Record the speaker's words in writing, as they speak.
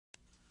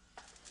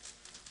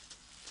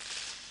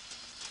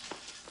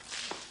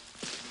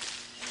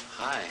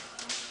Hi.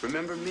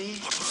 Remember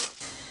me?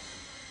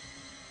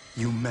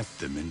 You met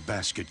them in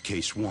Basket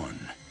Case 1.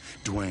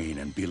 Duane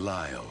and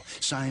Belial,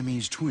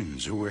 Siamese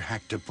twins who were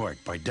hacked apart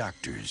by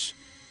doctors.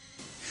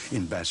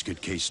 In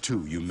Basket Case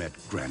 2, you met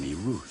Granny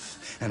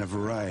Ruth and a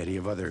variety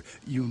of other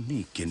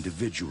unique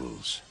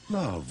individuals.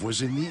 Love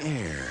was in the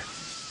air,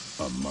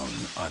 among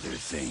other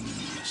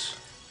things.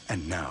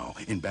 And now,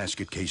 in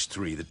Basket Case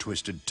 3, the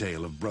twisted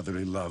tale of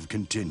brotherly love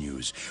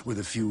continues with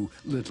a few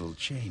little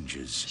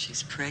changes.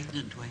 She's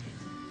pregnant, Duane.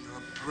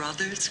 Your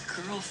brother's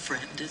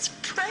girlfriend is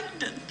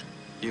pregnant.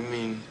 You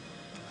mean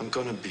I'm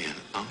gonna be an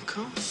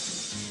uncle?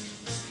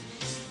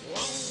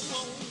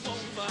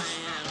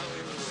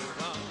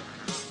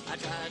 I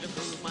try to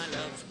prove my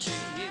love to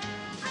you.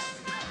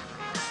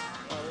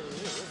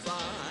 Over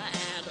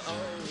and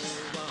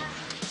over.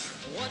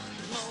 What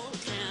more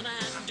can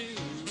I do?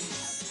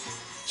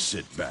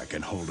 Sit back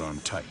and hold on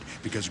tight,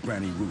 because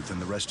Granny Ruth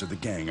and the rest of the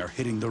gang are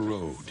hitting the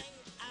road.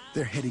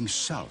 They're heading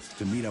south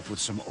to meet up with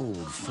some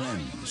old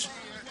friends.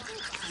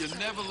 You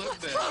never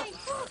look better.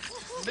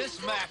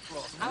 Miss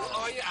Mackerel, how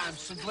are you? I'm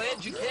so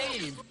glad you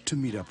came. To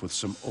meet up with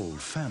some old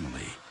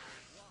family.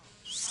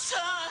 Son!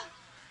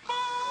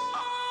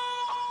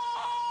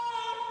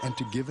 And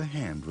to give a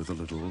hand with a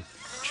little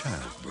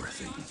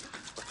childbirthing.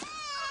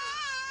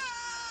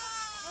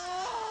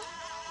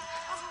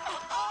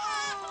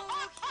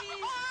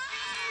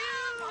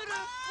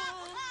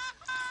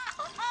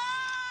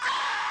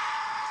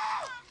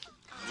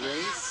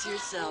 Brace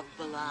yourself,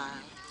 Belial.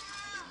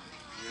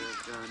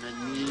 You're gonna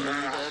need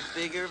a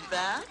bigger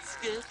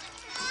basket.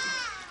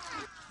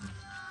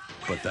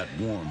 But that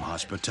warm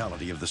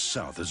hospitality of the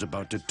South is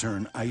about to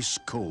turn ice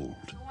cold.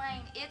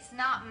 Duane, it's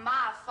not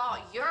my fault.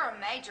 You're a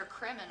major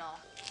criminal.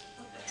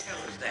 What the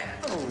hell is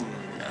that? Oh,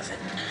 nothing.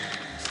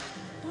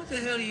 What the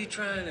hell are you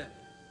trying to...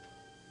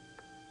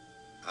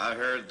 I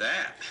heard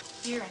that.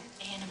 You're an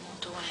animal,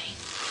 Duane.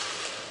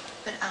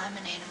 But I'm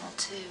an animal,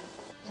 too.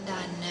 And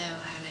I know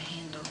how to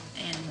handle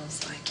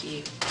animals like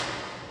you.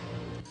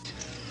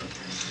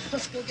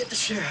 Let's go get the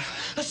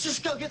sheriff. Let's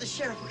just go get the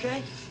sheriff,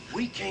 okay?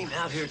 We came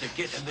out here to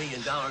get $1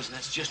 million, and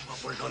that's just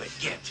what we're gonna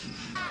get.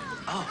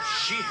 Oh,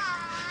 shit.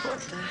 What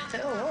the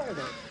hell are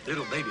they?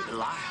 Little baby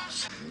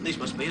Belials. These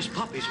must be his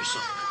puppies or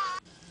something.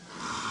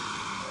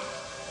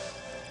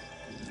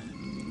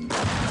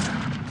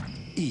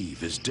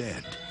 Eve is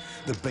dead.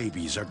 The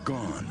babies are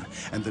gone,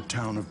 and the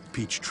town of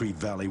Peachtree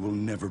Valley will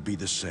never be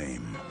the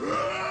same.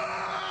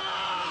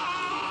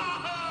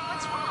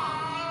 What's wrong?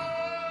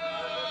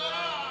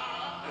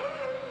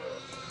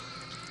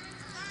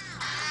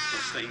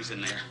 Those things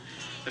in there.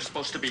 There's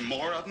supposed to be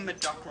more of them at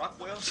Duck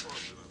Rockwell's.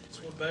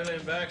 That's what Bailey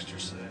and Baxter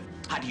said.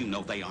 How do you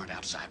know they aren't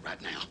outside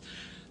right now?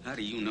 How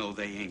do you know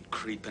they ain't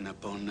creeping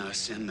up on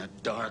us in the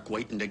dark,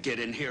 waiting to get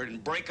in here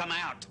and break them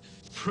out?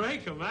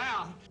 Break them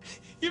out?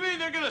 You mean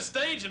they're gonna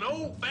stage an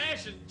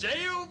old-fashioned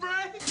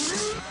jailbreak?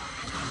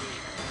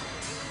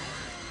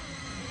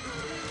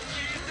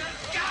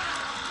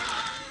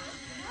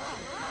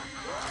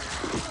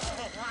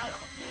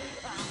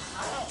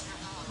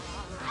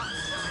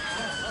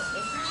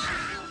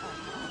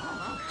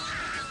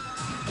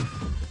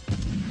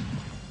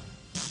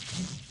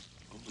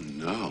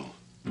 No.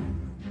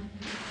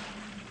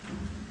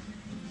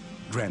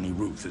 Granny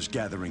Ruth is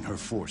gathering her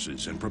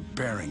forces and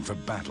preparing for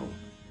battle.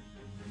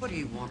 What do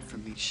you want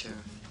from me, Sheriff?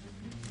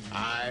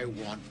 I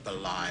want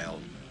Belial.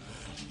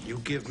 You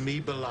give me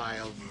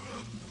Belial,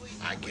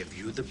 I give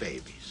you the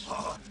babies.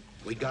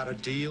 We got a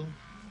deal?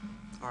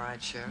 All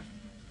right, Sheriff.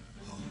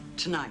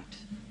 Tonight,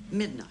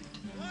 midnight,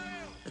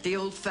 at the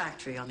old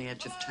factory on the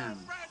edge of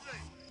town.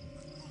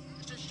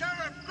 Mr.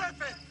 Sheriff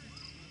Griffith!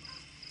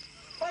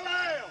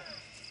 Belial!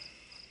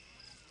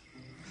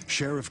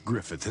 Sheriff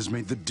Griffith has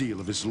made the deal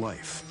of his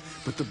life,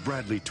 but the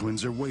Bradley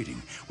twins are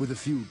waiting with a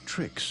few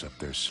tricks up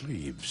their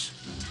sleeves.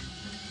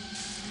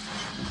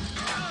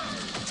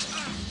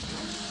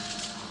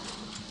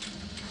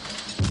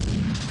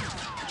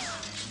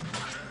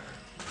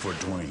 For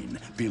Duane,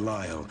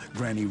 Belial,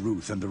 Granny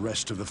Ruth, and the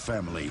rest of the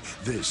family,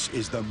 this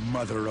is the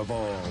mother of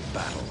all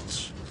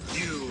battles.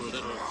 You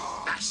little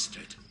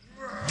bastard!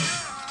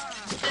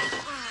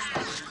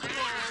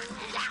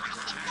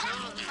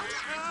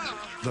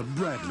 The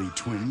Bradley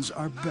twins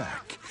are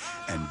back,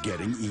 and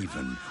getting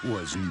even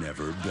was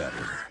never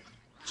better.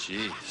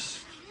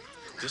 Jeez.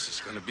 This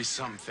is gonna be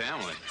some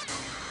family.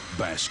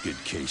 Basket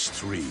Case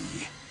 3.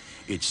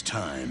 It's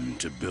time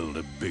to build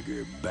a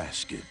bigger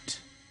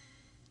basket.